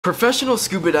Professional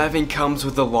scuba diving comes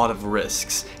with a lot of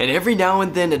risks, and every now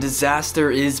and then a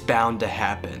disaster is bound to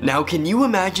happen. Now, can you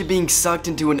imagine being sucked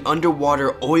into an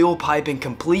underwater oil pipe in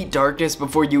complete darkness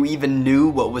before you even knew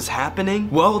what was happening?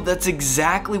 Well, that's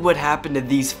exactly what happened to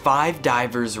these 5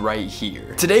 divers right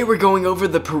here. Today we're going over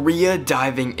the Paria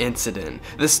diving incident,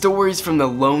 the stories from the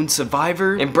lone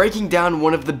survivor, and breaking down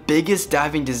one of the biggest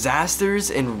diving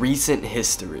disasters in recent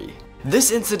history.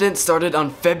 This incident started on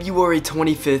February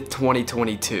 25th,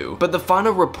 2022, but the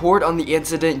final report on the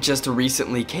incident just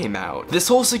recently came out. This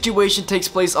whole situation takes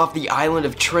place off the island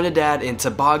of Trinidad and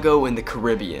Tobago in the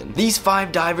Caribbean. These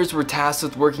 5 divers were tasked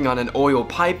with working on an oil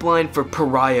pipeline for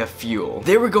Paria fuel.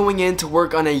 They were going in to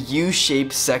work on a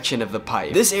U-shaped section of the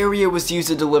pipe. This area was used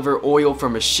to deliver oil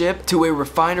from a ship to a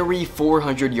refinery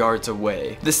 400 yards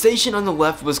away. The station on the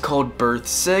left was called Berth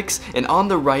 6, and on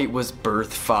the right was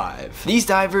Berth 5. These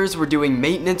divers were doing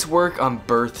maintenance work on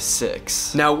Berth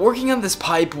 6. Now, working on this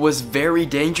pipe was very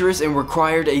dangerous and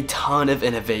required a ton of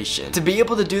innovation. To be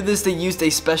able to do this, they used a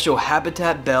special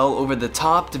habitat bell over the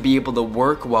top to be able to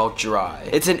work while dry.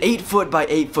 It's an 8-foot by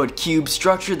 8-foot cube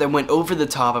structure that went over the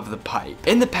top of the pipe.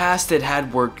 In the past, it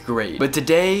had worked great, but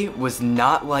today was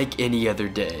not like any other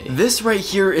day. This right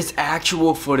here is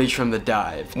actual footage from the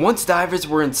dive. Once divers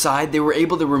were inside, they were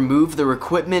able to remove their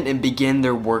equipment and begin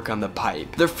their work on the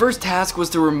pipe. Their first task was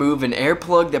to remove an air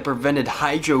plug that prevented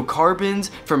hydrocarbons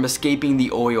from escaping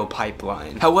the oil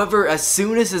pipeline. However, as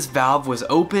soon as this valve was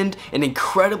opened, an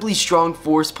incredibly strong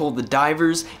force pulled the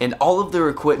divers and all of their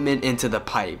equipment into the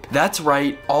pipe. That's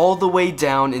right, all the way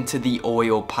down into the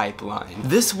oil pipeline.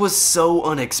 This was so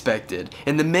unexpected,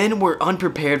 and the men were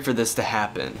unprepared for this to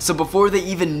happen. So before they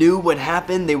even knew what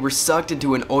happened, they were sucked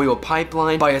into an oil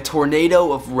pipeline by a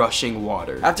tornado of rushing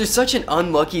water. After such an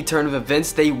unlucky turn of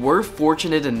events, they were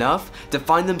fortunate enough to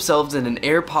find themselves in an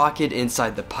air pocket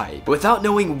inside the pipe. Without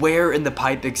knowing where in the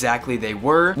pipe exactly they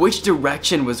were, which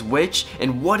direction was which,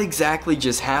 and what exactly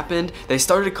just happened, they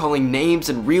started calling names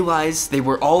and realized they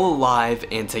were all alive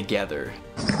and together.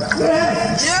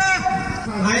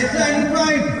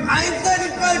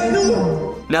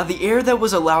 Now, the air that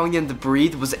was allowing them to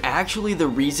breathe was actually the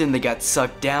reason they got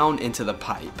sucked down into the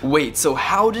pipe. Wait, so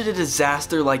how did a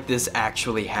disaster like this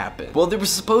actually happen? Well, there was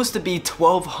supposed to be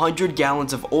 1,200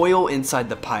 gallons of oil inside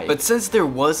the pipe, but since there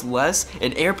was less,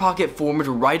 an air pocket formed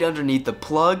right underneath the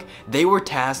plug they were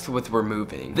tasked with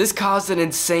removing. This caused an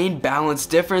insane balance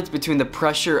difference between the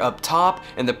pressure up top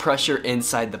and the pressure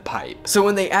inside the pipe. So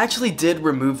when they actually did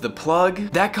remove the plug,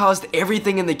 that caused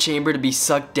everything in the chamber to be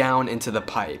sucked down into the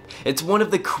pipe. It's one of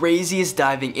the craziest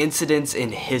diving incidents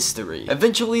in history.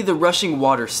 Eventually, the rushing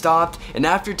water stopped, and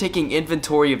after taking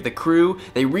inventory of the crew,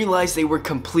 they realized they were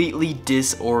completely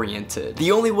disoriented.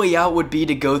 The only way out would be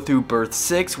to go through Berth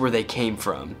 6 where they came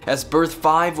from, as Berth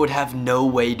 5 would have no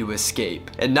way to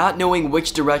escape. And not knowing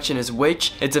which direction is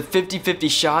which, it's a 50-50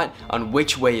 shot on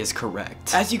which way is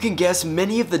correct. As you can guess,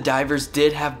 many of the divers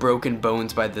did have broken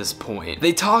bones by this point.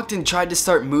 They talked and tried to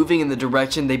start moving in the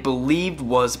direction they believed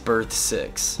was Berth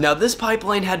 6. Now, this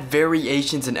pipeline had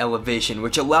variations in elevation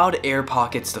which allowed air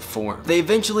pockets to form. They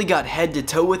eventually got head to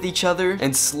toe with each other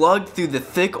and slugged through the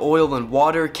thick oil and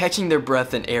water, catching their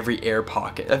breath in every air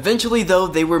pocket. Eventually though,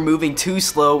 they were moving too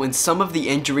slow and some of the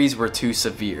injuries were too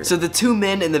severe. So the 2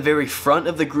 men in the very front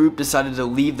of the group decided to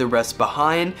leave the rest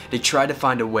behind to try to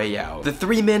find a way out. The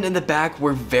 3 men in the back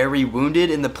were very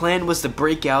wounded, and the plan was to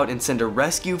break out and send a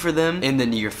rescue for them in the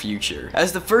near future.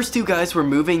 As the first 2 guys were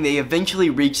moving, they eventually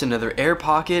reached another air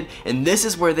pocket, and this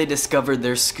is where they discovered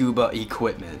their scuba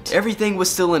equipment. Everything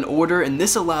was still in order, and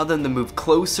this allowed them to move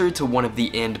closer to one of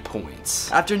the end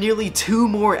points. After nearly 2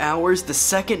 more hours, the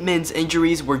second man's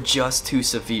injuries were just too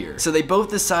severe, so they both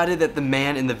decided that the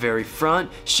man in the very front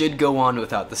should go on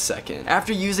without the second.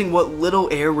 After using what little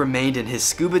air remained in his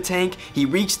scuba tank, he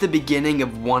reached the beginning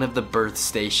of one of the berth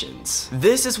stations.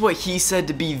 This is what he said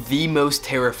to be the most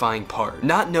terrifying part,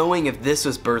 not knowing if this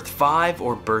was Berth 5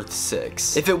 or Berth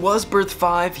 6. If it was Berth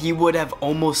 5, he would have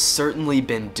almost certainly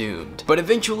been doomed. But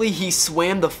eventually he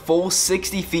swam the full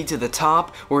 60 feet to the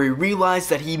top, where he realized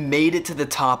that he made it to the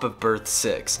top of Berth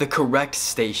 6, the correct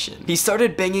station. He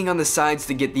started banging on the sides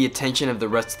to get the attention of the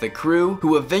rest of the crew,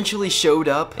 who eventually showed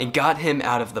up and got him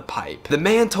out of the pipe. The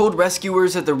man told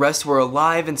rescuers that the rest were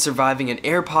alive and surviving in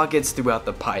air pockets throughout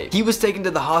the pipe. He was taken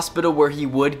to the hospital where he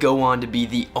would go on to be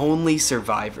the only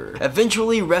survivor.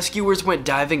 Eventually, rescuers went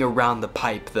diving around the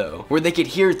pipe though, where they could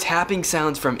hear tapping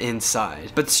sounds from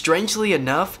inside. But strangely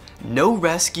enough, No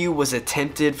rescue was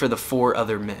attempted for the 4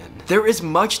 other men. There is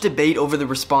much debate over the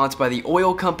response by the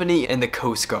oil company and the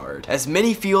Coast Guard, as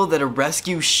many feel that a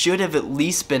rescue should have at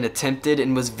least been attempted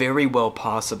and was very well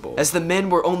possible, as the men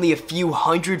were only a few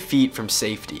hundred feet from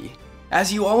safety.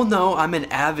 As you all know, I'm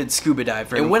an avid scuba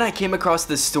diver, and when I came across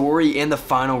this story and the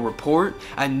final report,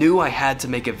 I knew I had to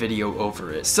make a video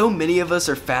over it. So many of us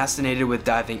are fascinated with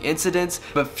diving incidents,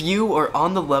 but few are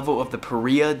on the level of the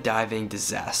Paria diving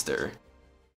disaster.